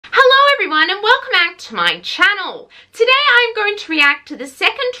everyone and welcome back to my channel. Today I'm going to react to the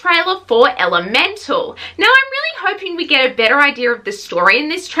second trailer for Elemental. Now I'm really hoping we get a better idea of the story in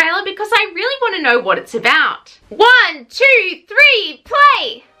this trailer because I really want to know what it's about. 1, 2, 3,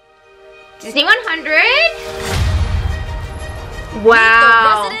 play! Disney 100.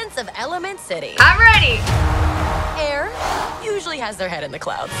 Wow. Meet the residents of Element City. I'm ready. Air usually has their head in the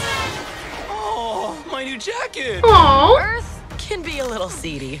clouds. Oh, my new jacket! Aww. Earth can be a little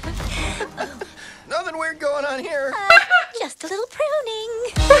seedy. Nothing weird going on here. Just a little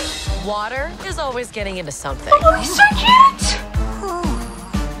pruning. Water is always getting into something. Oh, he's so cute.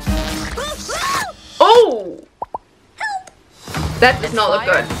 Oh. That does not look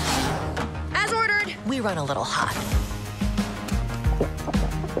good. As ordered, we run a little hot.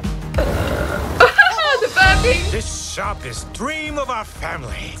 The burping. This shop is dream of our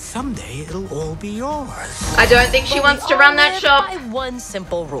family. Someday it'll all be yours. I don't think she wants to run that shop. By one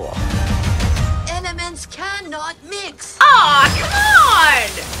simple rule. Elements cannot mix. Aw, come on!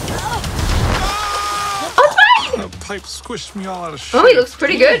 Oh, fine! The pipe squished me all out of shape. Oh, he looks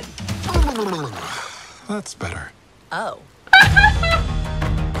pretty good. That's better. Oh.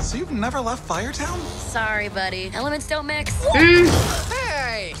 So you've never left Firetown? Sorry, buddy. Elements don't mix.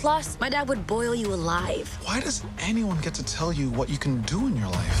 Hey! Plus, my dad would boil you alive. Why does anyone get to tell you what you can do in your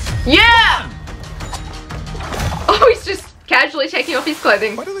life? Yeah! Oh, he's just casually taking off his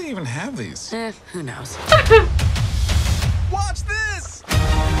clothing. Why do they even have these? Who knows? Watch this!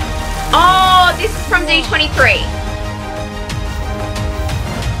 Oh, this is from D23.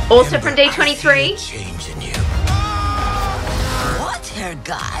 Also from D23. Change in you. What, hair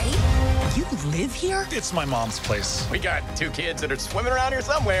guy? You live here? It's my mom's place. We got 2 kids that are swimming around here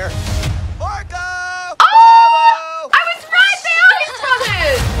somewhere. Marco! Oh! I was right, they are his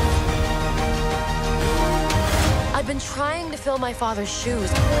brothers! I've been trying to fill my father's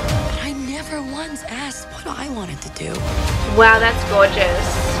shoes, but I never once asked what I wanted to do. Wow, that's gorgeous.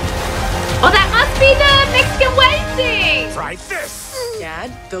 Oh, that must be the Mexican wedding thing! Try this.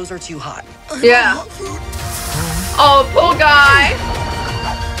 Dad, those are too hot. Yeah. Oh, poor guy.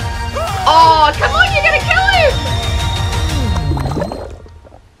 Oh, come on, you're gonna kill him!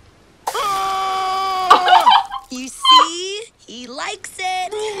 You see? He likes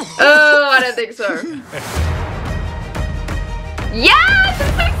it. Oh, I don't think so. Yes,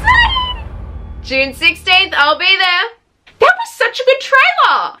 I'm so excited! June 16th, I'll be there. That was such a good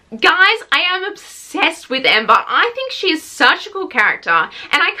trailer. Guys, I am obsessed with Ember. I think she is such a cool character and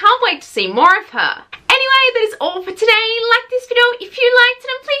I can't wait to see more of her. Anyway, that is all for today. Like this video if you liked it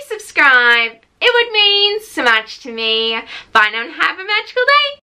and please subscribe. It would mean so much to me. Bye now and have a magical day.